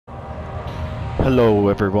Hello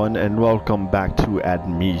everyone and welcome back to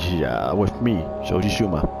Amnesia with me, Shoji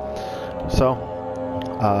Shuma. So,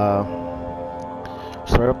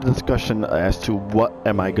 start up the discussion as to what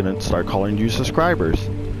am I gonna start calling you subscribers.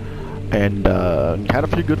 And had a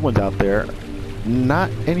few good ones out there. Not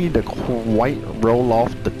any that quite roll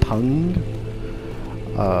off the tongue.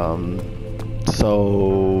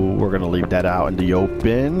 So we're gonna leave that out in the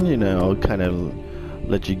open, you know, kind of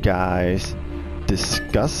let you guys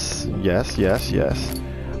discuss. Yes. You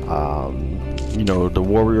know, the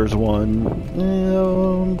Warriors one, you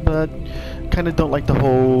know, but kind of don't like the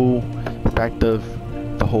whole fact of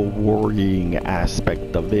the whole worrying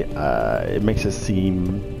aspect of it. It makes it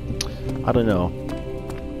seem, I don't know,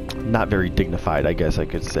 not very dignified, I guess I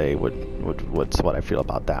could say. What's what I feel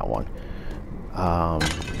about that one.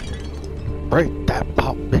 Break that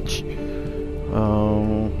pop, bitch.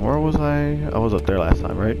 Where was I? I was up there last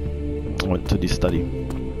time, right? I went to the study.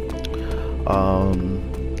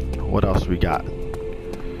 What else we got?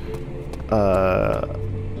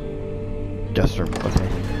 Guest room. Okay.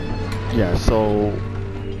 Yeah. So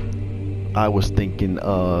I was thinking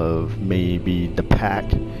of maybe the pack,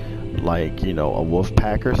 like, you know, a wolf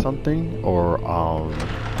pack or something, or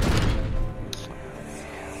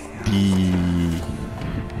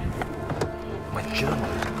My journal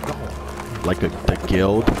is gone. like the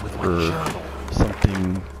guild or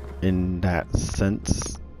something in that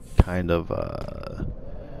sense. Kind of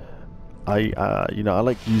you know, I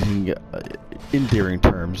like using endearing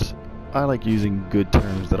terms. I like using good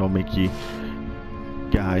terms that'll make you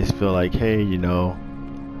guys feel like, hey, you know,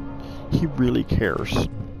 he really cares.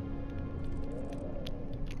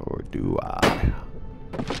 Or do I?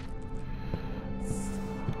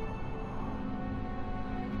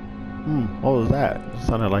 What was that? It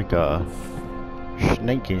sounded like a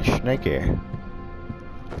snaky.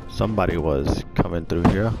 Somebody was coming through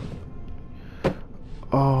here.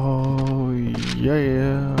 Oh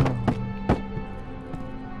yeah.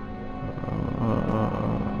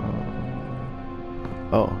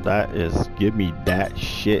 Oh, that is, give me that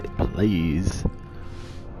shit, please.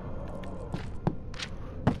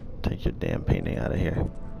 Take your damn painting out of here.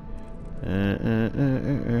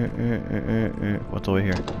 What's over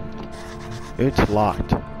here? It's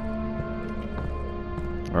locked.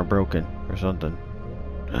 Or broken, or something.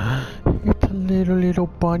 It's a little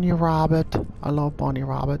bunny rabbit. I love bunny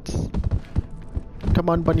rabbits. Come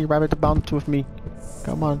on, bunny rabbit, bounce with me.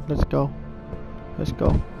 Come on, let's go. Let's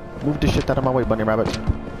go. Move the shit out of my way, bunny rabbit.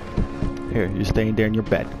 Here, you're staying there in your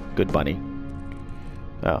bed. Good bunny.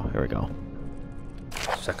 Oh, here we go.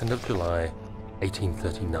 2nd of July,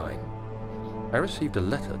 1839. I received a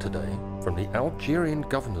letter today from the Algerian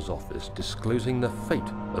governor's office disclosing the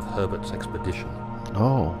fate of Herbert's expedition.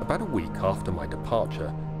 Oh. About a week after my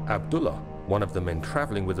departure, Abdullah, one of the men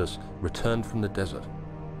traveling with us, returned from the desert.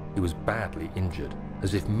 He was badly injured,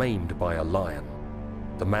 as if maimed by a lion.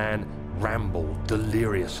 The man rambled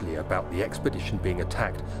deliriously about the expedition being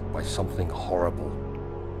attacked by something horrible.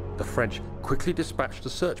 The French quickly dispatched a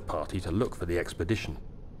search party to look for the expedition.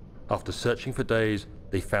 After searching for days,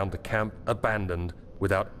 they found the camp abandoned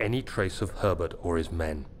without any trace of Herbert or his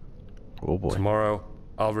men. Oh boy. Tomorrow,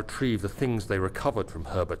 I'll retrieve the things they recovered from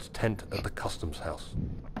Herbert's tent at the customs house.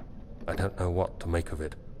 I don't know what to make of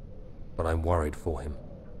it, but I'm worried for him.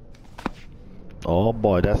 Oh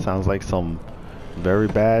boy, that sounds like some very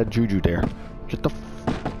bad juju there. Get the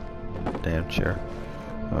damn chair.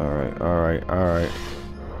 Alright.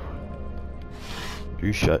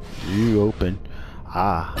 You shut, you open.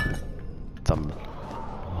 Ah, some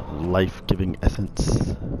life-giving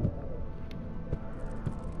essence.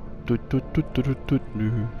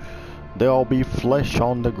 There'll be flesh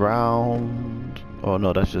on the ground. Oh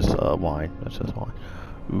no, that's just wine. That's just wine.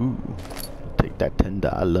 Ooh, take that tender.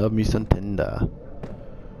 I love me some tender.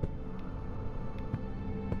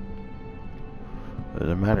 As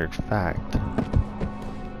a matter of fact,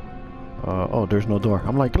 oh, there's no door.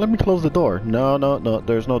 I'm like, let me close the door. No,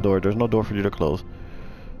 there's no door. There's no door for you to close.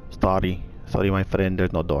 Sorry, my friend.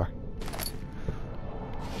 There's no door.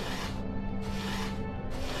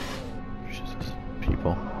 Jesus,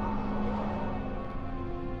 people.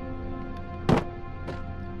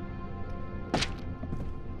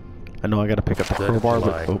 I know I gotta pick up the crowbar,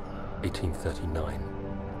 July, but 1839.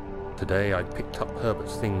 Today I picked up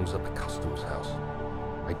Herbert's things at the customs house.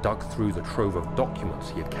 I dug through the trove of documents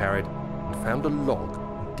he had carried and found a log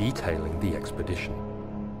detailing the expedition.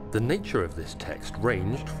 The nature of this text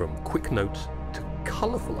ranged from quick notes to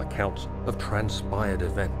colourful accounts of transpired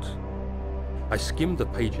events. I skimmed the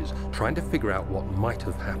pages, trying to figure out what might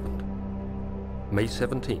have happened. May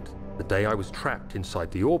 17th, the day I was trapped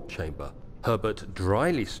inside the orb chamber, Herbert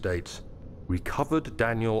dryly states, recovered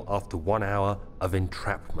Daniel after 1 hour of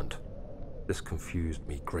entrapment. This confused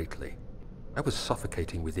me greatly. I was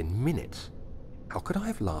suffocating within minutes. How could I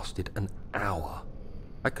have lasted an hour?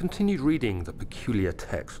 I continued reading the peculiar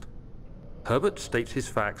text. Herbert states his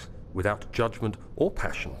facts without judgment or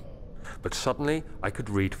passion, but suddenly I could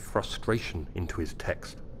read frustration into his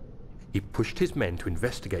text. He pushed his men to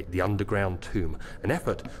investigate the underground tomb, an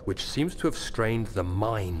effort which seems to have strained the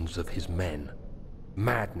minds of his men.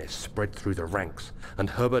 Madness spread through the ranks, and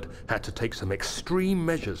Herbert had to take some extreme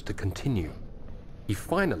measures to continue. He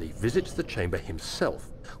finally visits the chamber himself,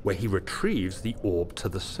 where he retrieves the orb to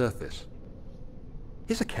the surface.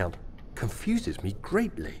 His account confuses me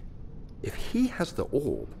greatly. If he has the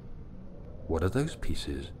orb, what are those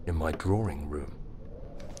pieces in my drawing room?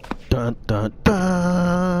 Dun dun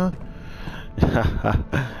dun!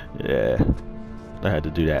 Yeah, I had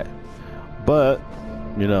to do that. But,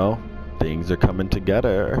 you know, things are coming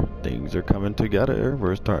together. Things are coming together.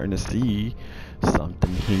 We're starting to see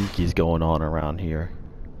something hinky's going on around here.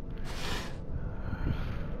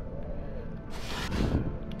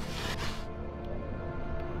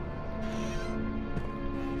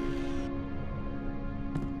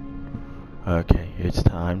 Okay, it's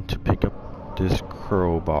time to pick up this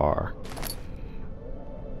crowbar.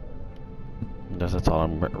 That's all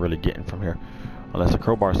I'm really getting from here. Unless the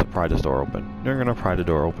crowbar is to pry this door open. You're gonna pry the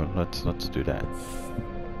door open. Let's do that.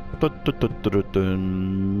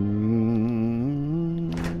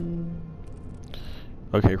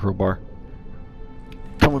 Okay, crowbar.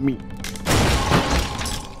 Come with me.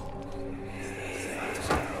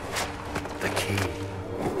 The key.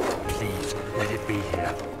 Please, let it be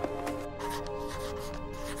here.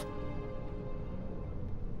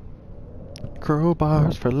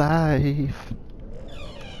 Crowbars for life.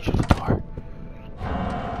 Shut the door.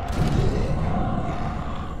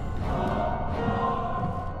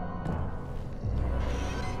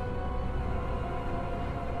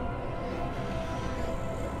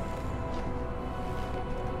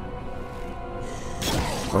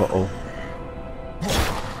 Uh-oh.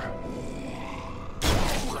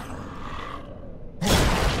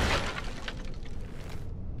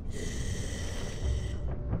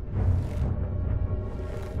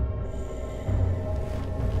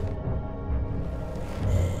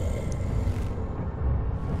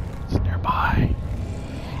 It's nearby.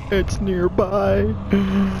 It's nearby.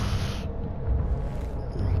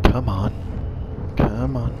 Come on.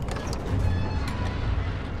 Come on.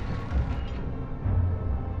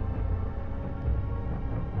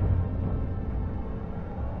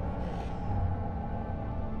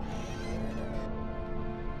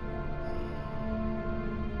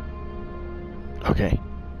 Okay.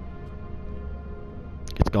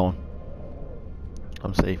 It's gone.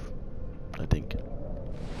 I'm safe, I think.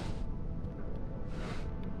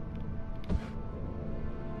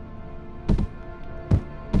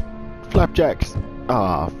 Flapjacks!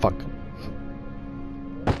 Ah, fuck.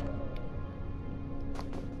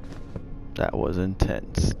 That was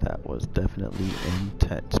intense. That was definitely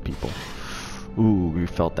intense, people. Ooh, we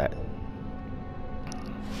felt that.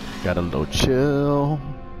 Got a little chill.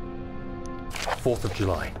 4th of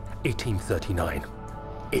July, 1839.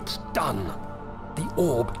 It's done. The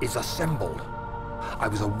orb is assembled. I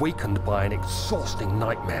was awakened by an exhausting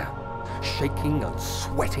nightmare. Shaking and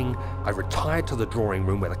sweating, I retired to the drawing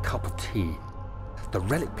room with a cup of tea. The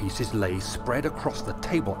relic pieces lay spread across the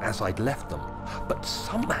table as I'd left them, but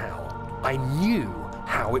somehow I knew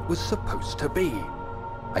how it was supposed to be.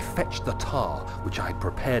 I fetched the tar, which I had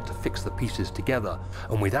prepared to fix the pieces together,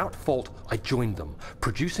 and without fault I joined them,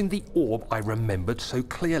 producing the orb I remembered so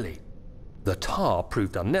clearly. The tar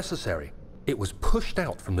proved unnecessary. It was pushed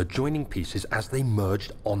out from the joining pieces as they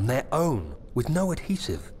merged on their own, with no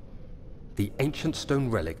adhesive. The ancient stone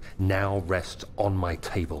relic now rests on my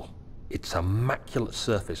table. Its immaculate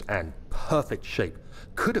surface and perfect shape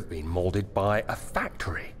could have been molded by a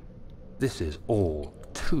factory. This is all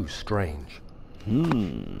too strange.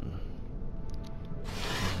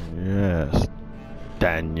 Yes,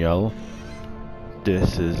 Daniel.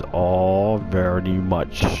 This is all very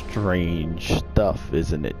much strange stuff,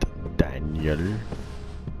 isn't it, Daniel?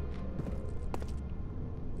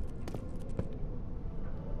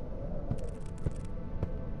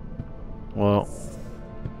 Well,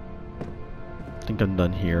 I think I'm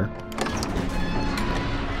done here.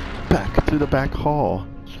 Back to the back hall.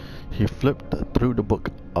 He flipped through the book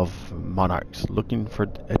of monarchs, looking for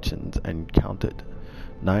etchings, and counted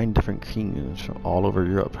 9 different kings from all over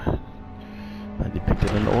Europe. I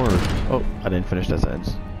depicted an orb. Oh, I didn't finish that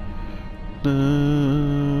sentence.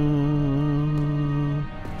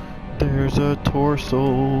 There's a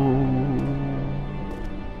torso.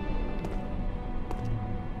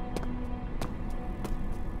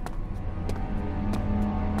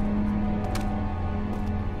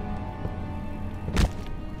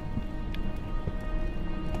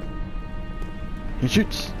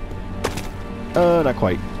 shoots. Not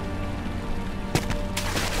quite.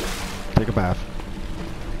 Take a bath.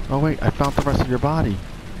 Oh wait, I found the rest of your body.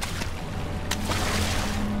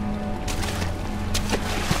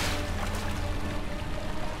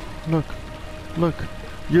 Look, look,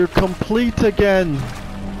 you're complete again.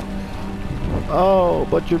 Oh,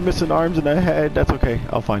 but you're missing arms and a head. That's okay,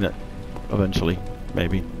 I'll find it eventually,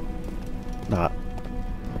 maybe. Not.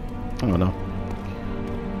 I don't know.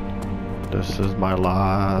 This is my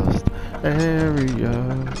last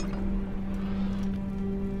area.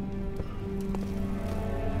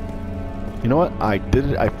 You know what? I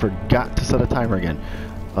did it. I forgot to set a timer again.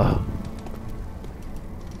 I've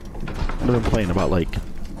been playing about like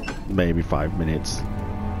maybe 5 minutes.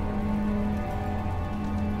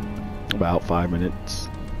 About 5 minutes.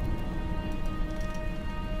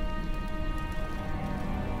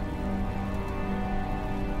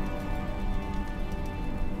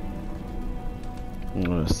 I'm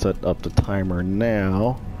gonna set up the timer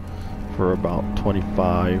now for about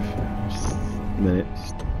 25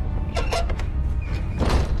 minutes.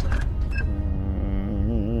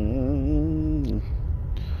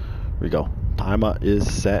 Here we go. Timer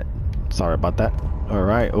is set. Sorry about that.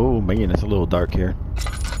 Alright. Oh man, it's a little dark here.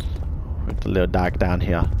 It's a little dark down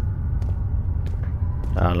here.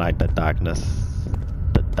 I don't like the darkness.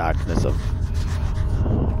 The darkness of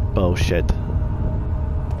bullshit.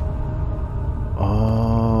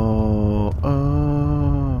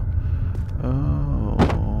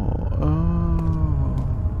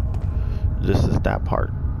 This is that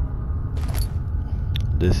part.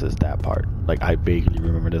 This is that part. Like, I vaguely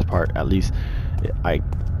remember this part. At least, I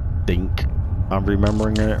think I'm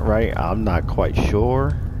remembering it right. I'm not quite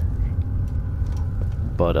sure.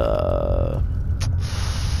 But,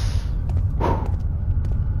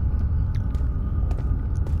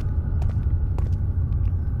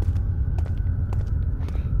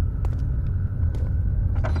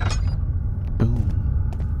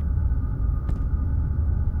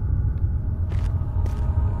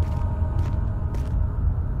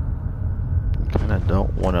 I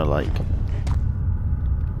don't want to like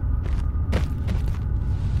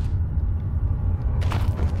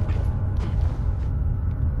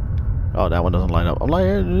oh, that one doesn't line up. I'm like,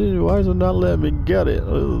 why is it not letting me get it?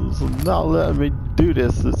 It's not letting me do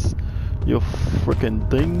this. It's your freaking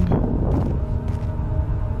thing.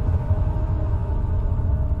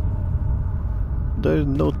 There's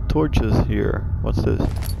no torches here. What's this?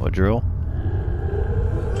 A drill?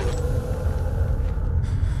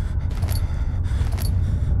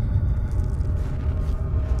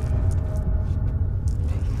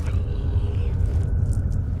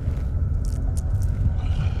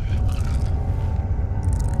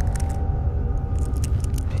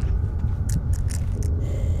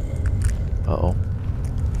 Uh-oh.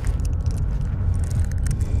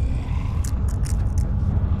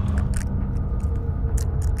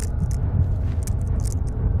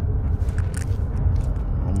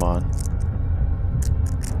 Come on.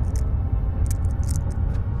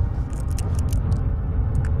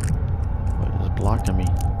 What is blocking me?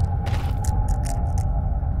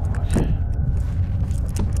 Okay.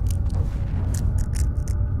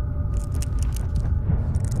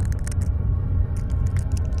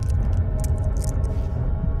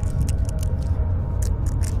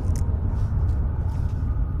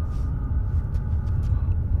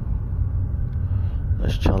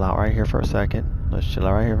 Let's chill out right here for a second. Let's chill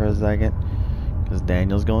out right here for a second. Because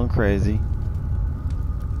Daniel's going crazy.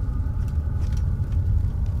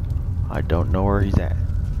 I don't know where he's at.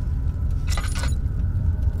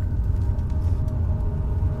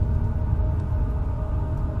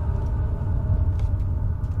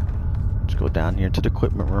 Let's go down here to the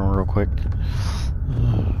equipment room real quick.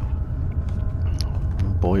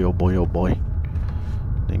 Boy, oh boy, oh boy.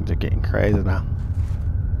 Things are getting crazy now.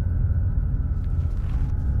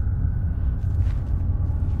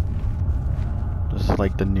 This is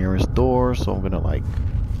like the nearest door, so I'm gonna like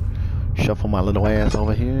shuffle my little ass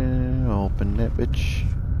over here, open that bitch,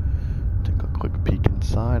 take a quick peek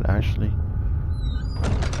inside. Actually,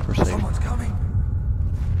 for safety. Someone's coming.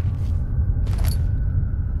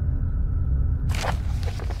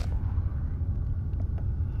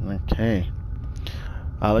 Okay,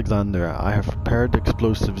 Alexander, I have prepared the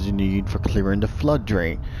explosives you need for clearing the flood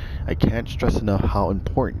drain. I can't stress enough how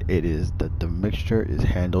important it is that the mixture is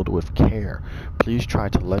handled with care. Please try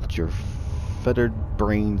to let your fettered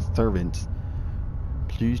brain servants.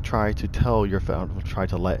 Please try to tell your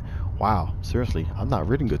Wow, seriously, I'm not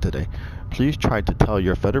reading good today. Please try to tell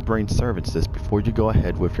your fettered brain servants this before you go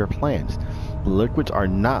ahead with your plans. The liquids are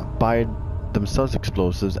not themselves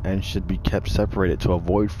explosives and should be kept separated to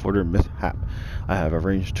avoid further mishap. I have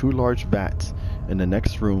arranged 2 large vats in the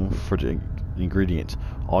next room for the ingredients.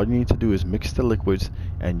 All you need to do is mix the liquids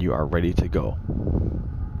and you are ready to go.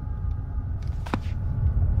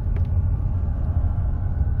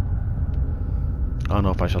 I don't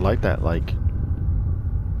know if I should like that. Like,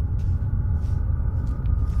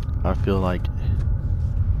 I feel like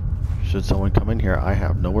should someone come in here, I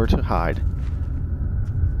have nowhere to hide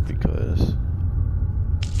because,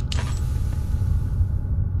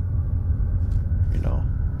 you know,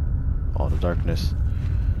 all the darkness.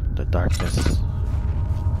 The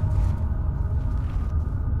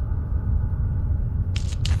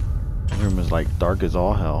room is like dark as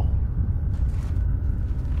all hell.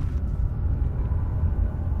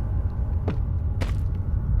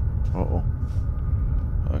 Uh-oh.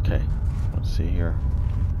 Okay, let's see here.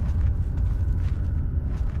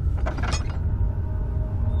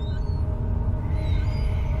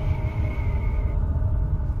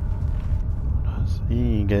 Not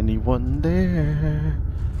seeing anyone there.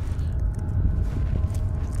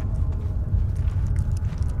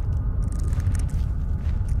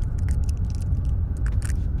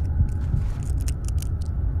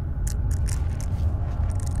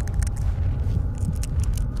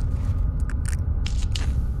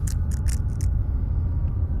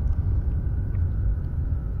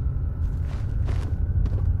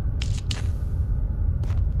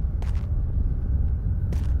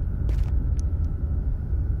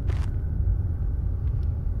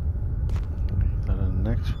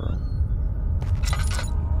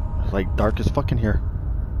 It's like dark as fuck in here.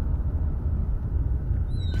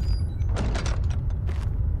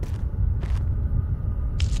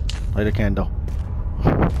 Light a candle.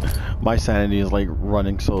 My sanity is like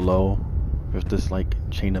running so low with this like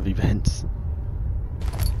chain of events.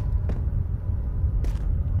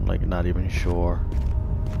 I'm like not even sure.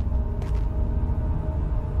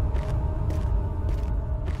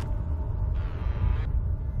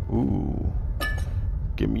 Ooh.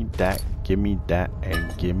 Give me that,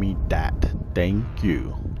 and give me that. Thank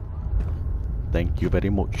you. Thank you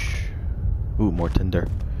very much. Ooh, more tinder.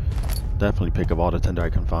 Definitely pick up all the tinder I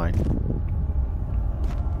can find.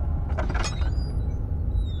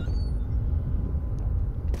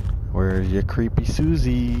 Where's your creepy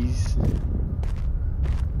Susies?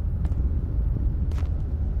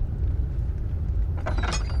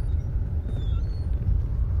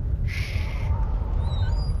 Shh.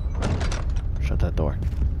 Shut that door.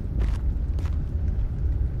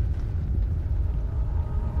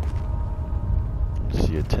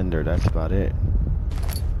 See a tinder, that's about it.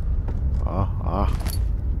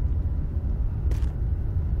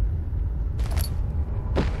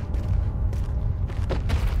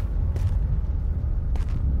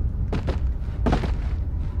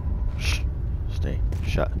 Shh. Stay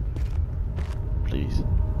shut. Please.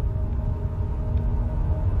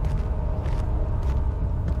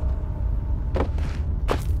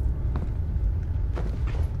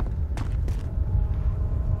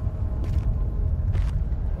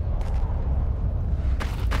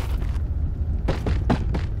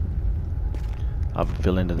 I have a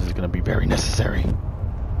feeling that this is going to be very necessary.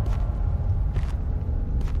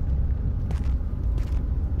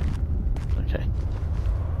 Okay,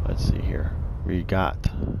 let's see here. We got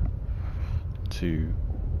to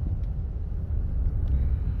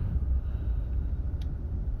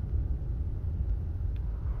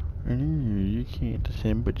you can't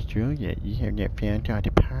assemble the drill yet. You haven't yet found all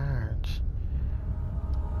the parts.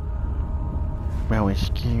 Well,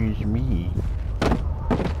 excuse me.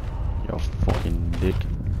 You fucking dick.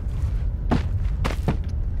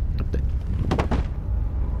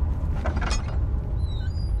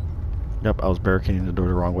 Yep, I was barricading the door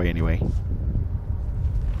the wrong way anyway.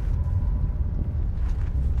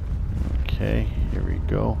 Okay, here we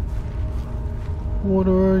go. What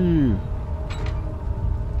are you?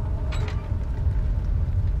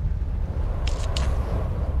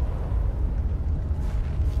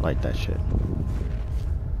 Light that shit.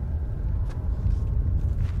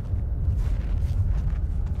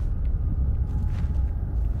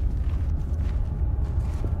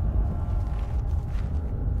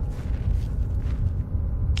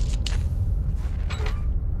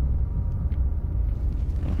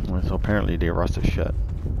 So apparently they rusted shut.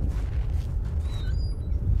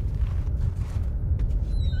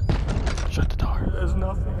 Shut the door. There's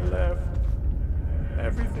nothing left.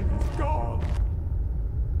 Everything is gone.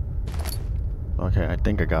 Okay, I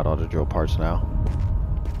think I got all the drill parts now.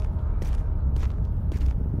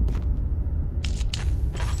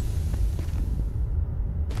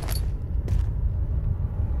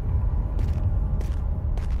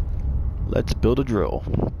 Let's build a drill.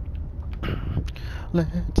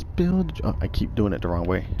 Let's build a drill. I keep doing it the wrong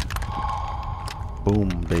way. Boom,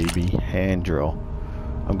 baby. Hand drill.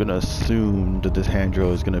 I'm gonna assume that this hand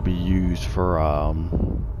drill is gonna be used for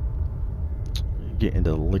getting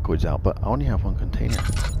the liquids out, but I only have one container.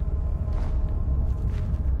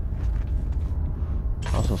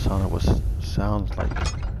 Also sounds like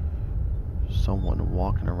someone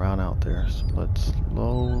walking around out there. So let's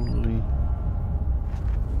slowly.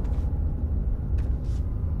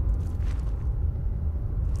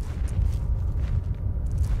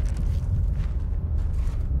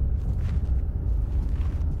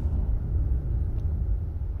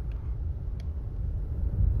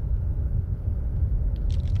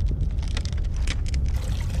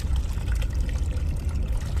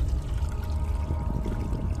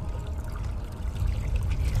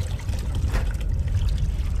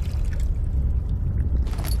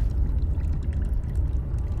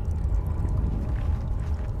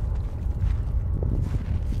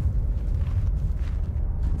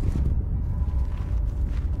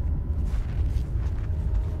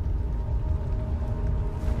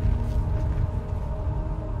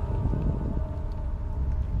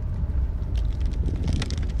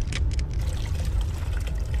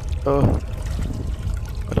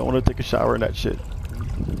 I don't want to take a shower in that shit.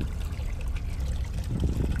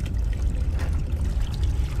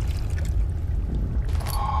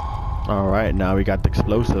 Alright, now we got the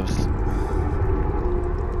explosives.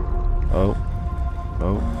 Oh.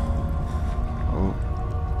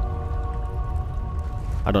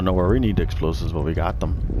 I don't know where we need the explosives, but we got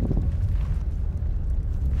them.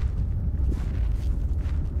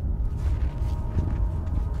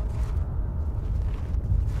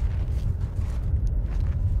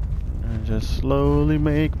 Just slowly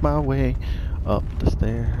make my way up the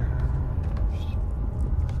stairs.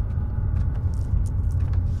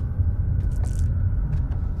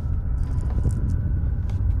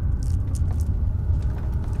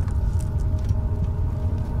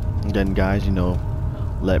 Again, guys, you know,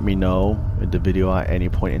 let me know if the video at any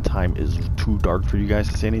point in time is too dark for you guys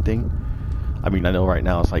to see anything. I mean, I know right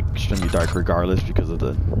now it's like extremely dark regardless because of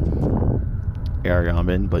the area I'm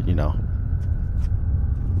in, but you know.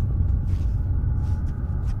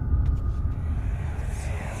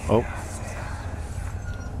 Oh.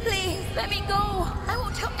 Please, let me go. I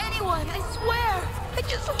won't tell anyone, I swear. I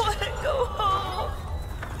just want to go home.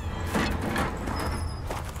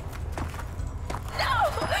 No!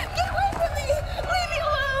 Get away from me! Leave me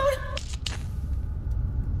alone!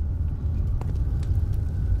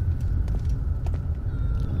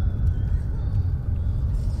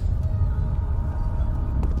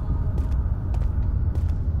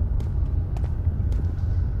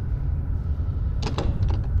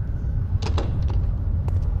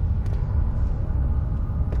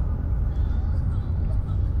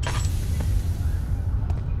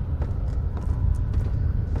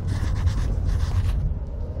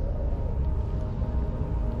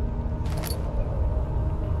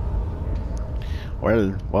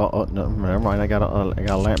 Well, oh, no, never mind. I got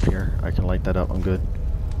a lamp here. I can light that up. I'm good.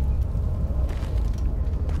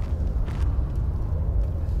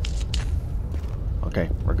 Okay,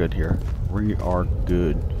 we're good here. We are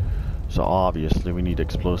good. So obviously we need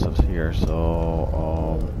explosives here.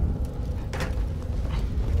 So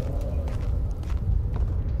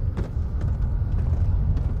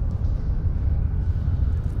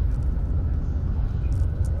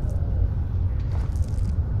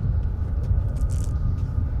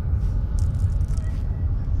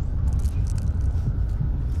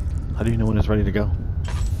how do you know when it's ready to go?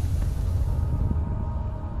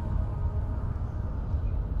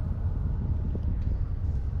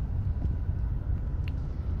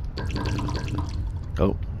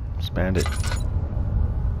 Oh, expand it.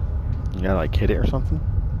 You gotta like hit it or something?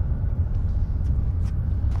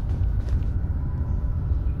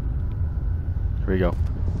 Here we go.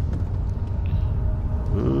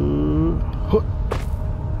 Huh.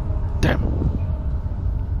 Damn.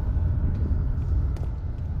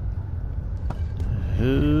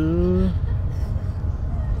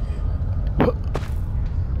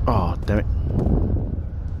 Oh, damn it.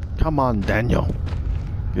 Come on, Daniel.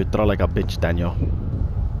 You throw like a bitch, Daniel.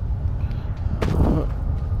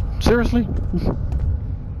 Seriously?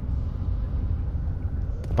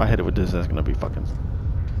 If I hit it with this, that's gonna be fucking...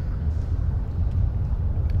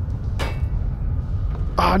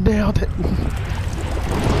 Ah, nailed it!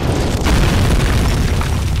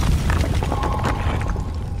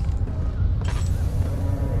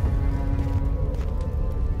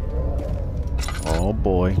 Oh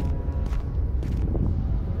boy.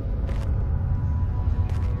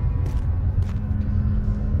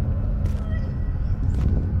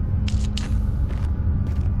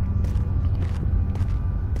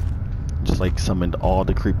 like summoned all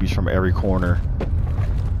the creepies from every corner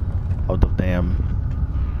of the damn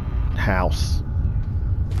house.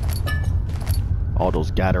 All those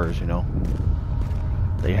gatherers, you know.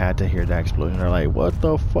 They had to hear the explosion. They're like, what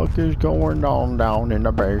the fuck is going on down in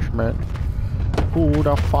the basement? Who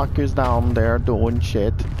the fuck is down there doing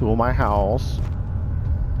shit to my house?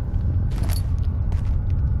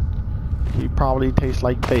 He probably tastes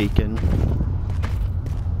like bacon.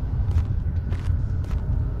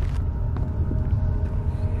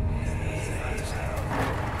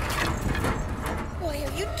 Why are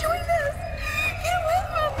you doing this? Get away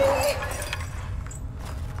from me!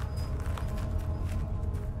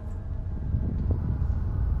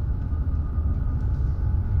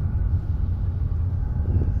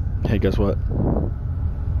 Hey, guess what?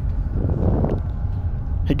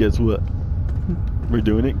 Hey, guess what? We're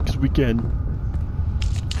doing it because we can.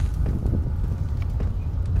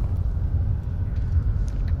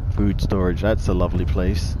 Food storage, that's a lovely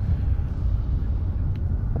place.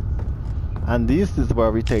 And this is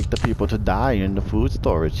where we take the people to die, in the food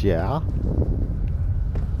storage, yeah?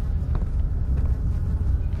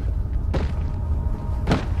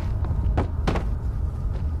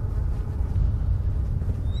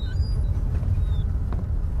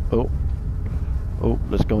 Oh,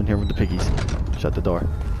 let's go in here with the piggies. Shut the door.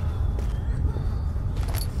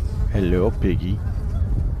 Hello, piggy.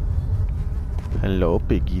 Hello,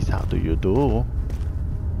 piggies. How do you do?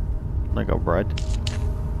 Like a bread.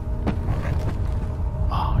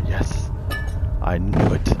 Oh, yes. I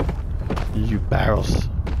knew it. You barrels.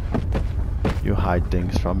 You hide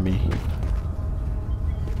things from me.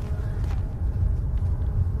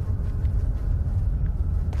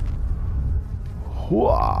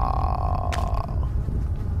 Whoa.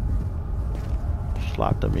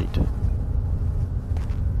 Slap the meat.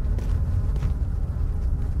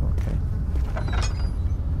 Okay.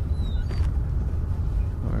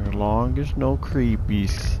 As long as no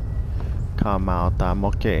creepies come out, I'm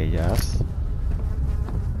okay, yes?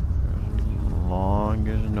 As long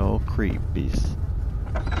as no creepies.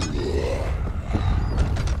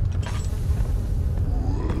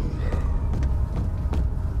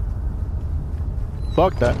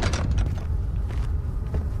 Fuck that.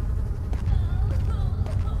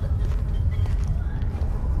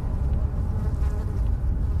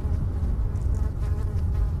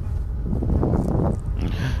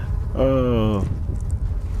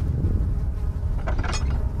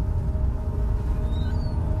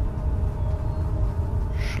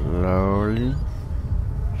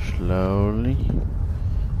 Slowly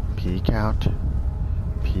peek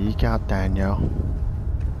out, Daniel.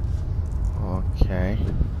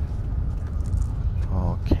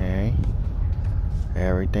 Okay,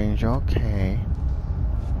 everything's okay.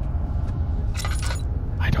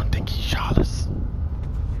 I don't think he shot us.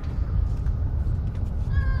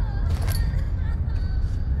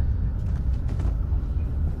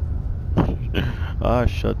 I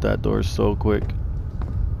shut that door so quick.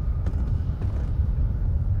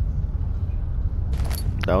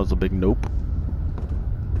 That was a big nope.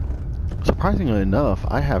 Surprisingly enough,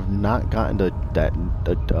 I have not gotten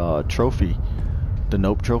that trophy, the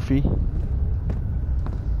nope trophy.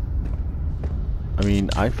 I mean,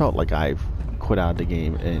 I felt like I've quit out of the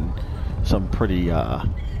game in some pretty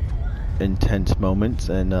intense moments,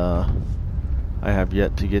 and I have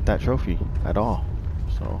yet to get that trophy at all.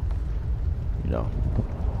 So, you know,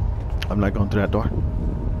 I'm not going through that door.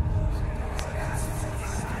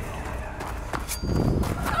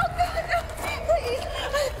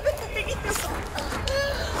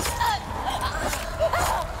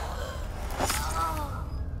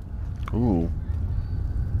 Ooh,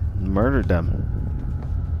 murdered them.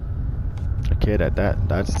 Okay,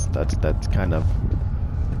 that's kind of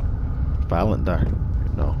violent there,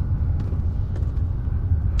 you know.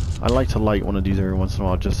 I like to light one of these every once in a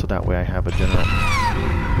while, just so that way I have a general.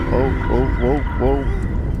 Whoa.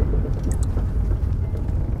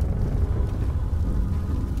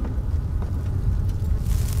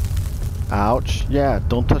 Ouch. Yeah,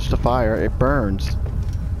 don't touch the fire, it burns.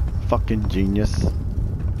 Fucking genius.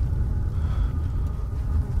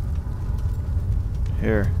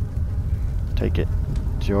 Here. Take it.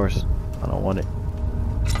 It's yours. I don't want it.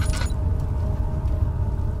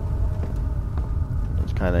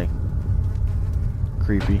 That's kind of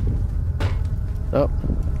creepy. Oh.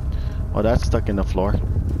 Oh, that's stuck in the floor.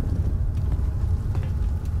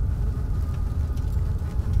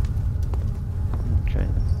 Okay.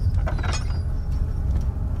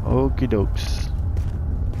 Okie dokes.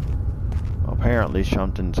 Apparently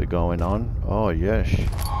something's going on. Oh, yes.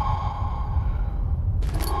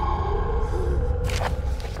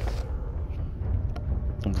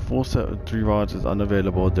 full set of 3 rods is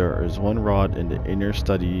unavailable. There is 1 rod in the inner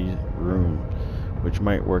study room, which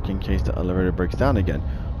might work in case the elevator breaks down again.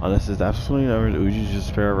 Unless it's absolutely never, we usually use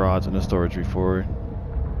spare rods in the storage before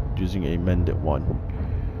using a mended one.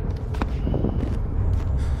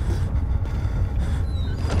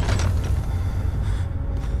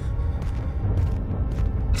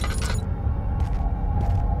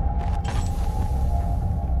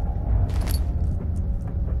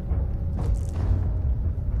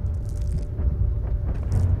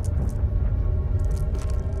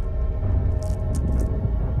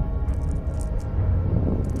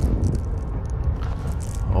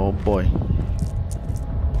 Oh boy.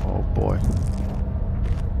 Oh boy.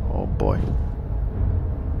 Oh boy.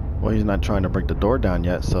 Well, he's not trying to break the door down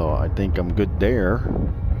yet, so I think I'm good there.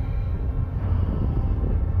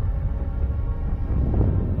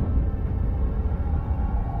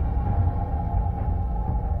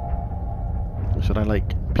 Should I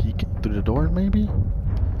like peek through the door maybe?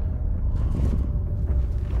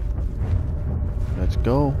 Let's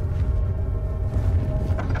go.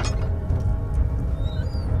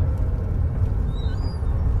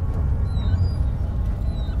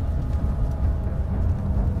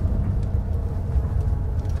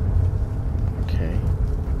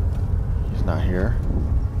 Not here.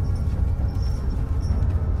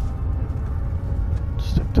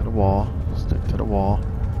 Stick to the wall. Stick to the wall.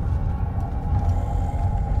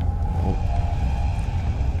 Oh.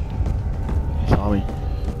 He saw me.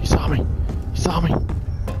 He saw me. He saw me.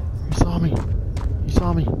 He saw me. He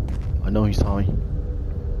saw me. I know he saw me.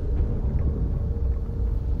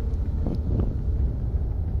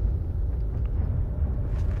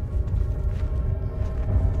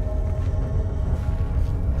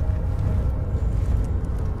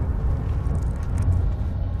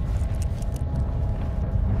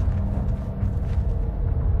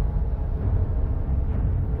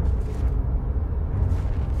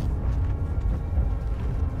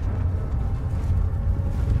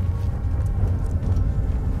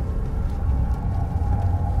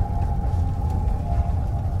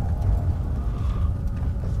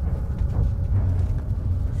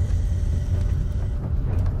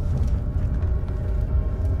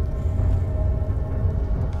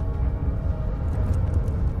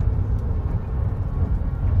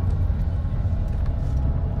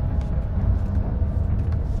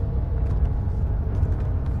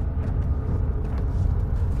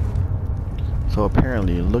 So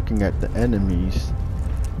apparently looking at the enemies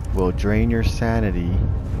will drain your sanity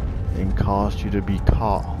and cause you to be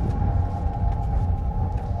caught.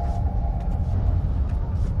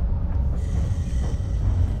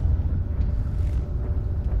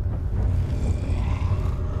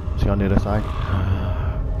 Is he on the other side?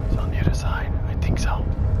 He's on the other side. I think so.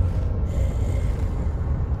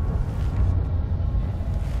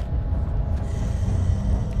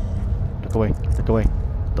 Look away. Look away.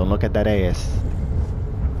 Don't look at that ass.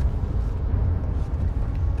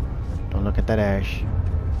 Don't look at that ass.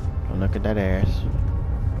 Don't look at that ass.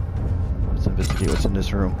 Let's investigate what's in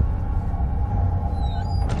this room.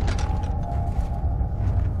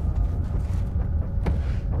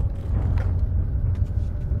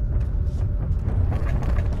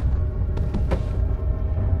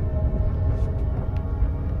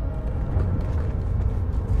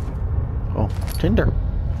 Oh, tinder.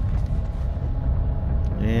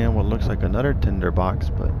 And what looks like another tinder box,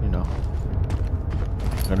 but you know,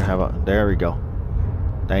 gonna have a, there we go.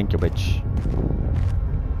 Thank you, bitch.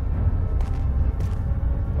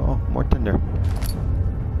 Oh, more tinder.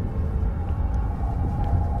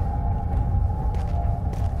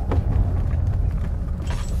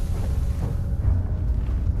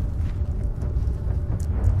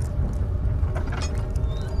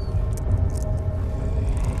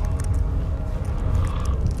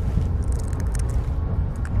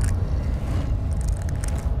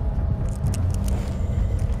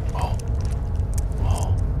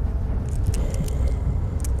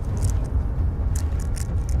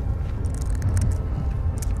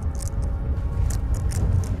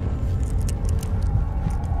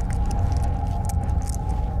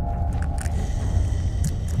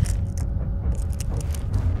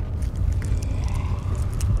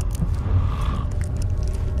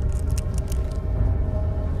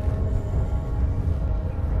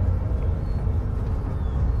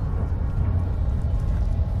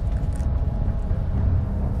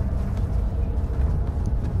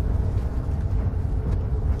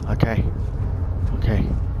 Okay. Okay.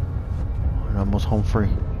 I'm almost home free.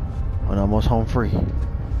 I'm almost home free.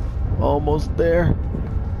 Almost there.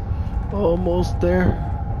 Almost there.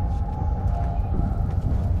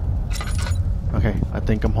 Okay, I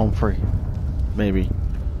think I'm home free. Maybe.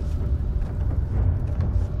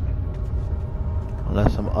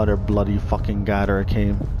 Unless some other bloody fucking gatherer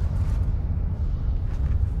came.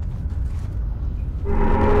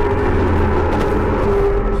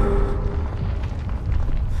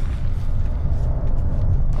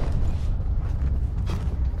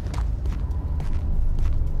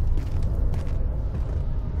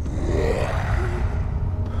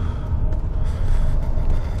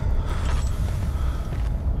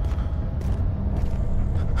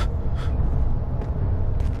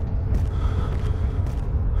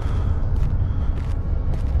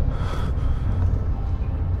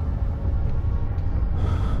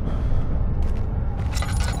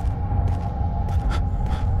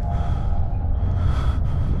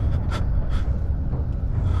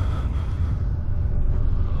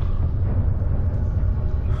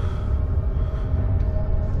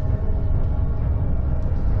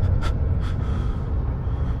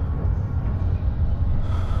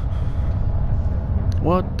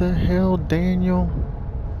 What the hell, Daniel?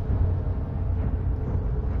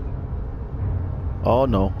 Oh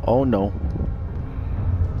no, oh no.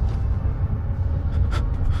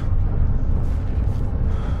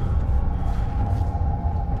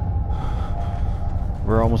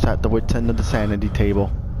 We're almost at the wit's end of the sanity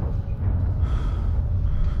table.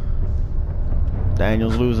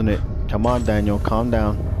 Daniel's losing it. Come on, Daniel, calm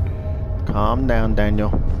down. Calm down,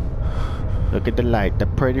 Daniel. Look at the light, the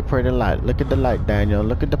pretty, pretty light. Look at the light, Daniel.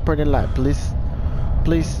 Look at the pretty light, please.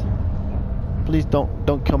 Please. Please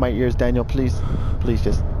don't kill my ears, Daniel, please. Please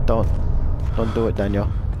just don't do it,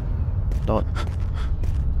 Daniel. Don't.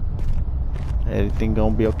 Everything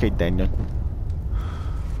gonna be okay, Daniel.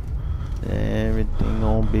 Everything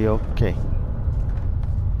gonna be okay.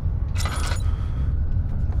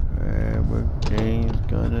 Everything's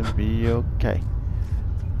gonna be okay.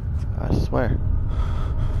 I swear.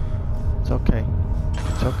 It's okay.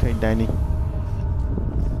 It's okay, Danny.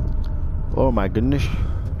 Oh my goodness.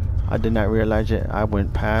 I did not realize it. I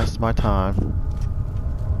went past my time.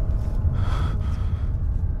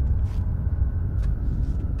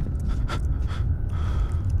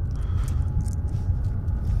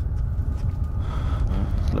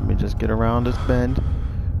 Let me just get around this bend.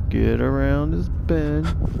 Get around this bend.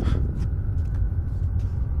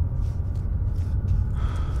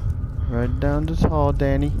 Right down this hall,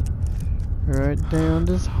 Danny. Right down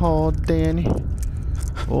this hall, Danny.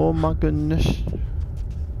 Oh my goodness.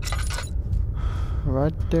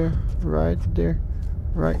 Right there, right there,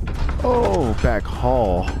 right. Oh, back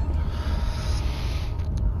hall.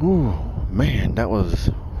 Ooh, man, that was.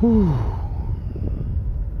 Whew.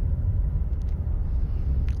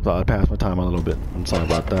 So I passed my time a little bit. I'm sorry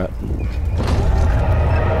about that.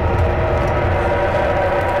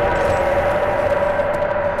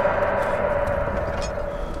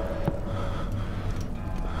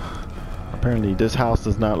 Apparently this house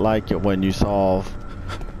does not like it when you solve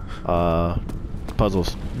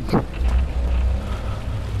puzzles.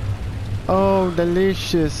 Oh,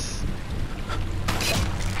 delicious.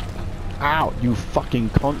 Ow, you fucking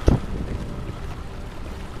cunt.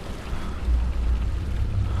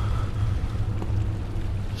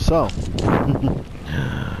 So,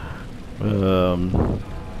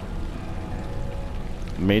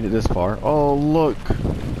 made it this far. Oh, look.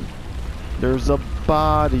 There's a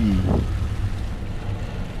body.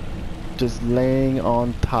 Just laying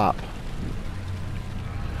on top.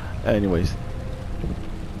 Anyways,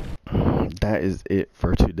 that is it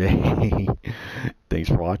for today. Thanks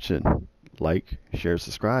for watching. Like, share,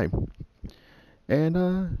 subscribe,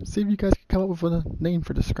 and see if you guys can come up with a name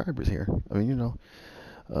for the subscribers here. I mean, you know,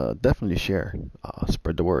 definitely share,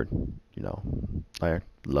 spread the word. You know, I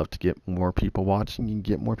love to get more people watching and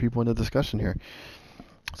get more people in the discussion here.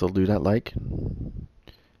 So do that, like,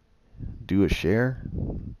 do a share,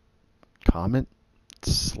 comment,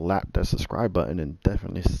 slap that subscribe button, and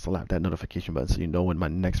definitely slap that notification button so you know when my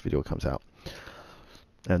next video comes out.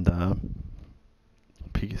 And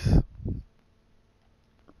peace.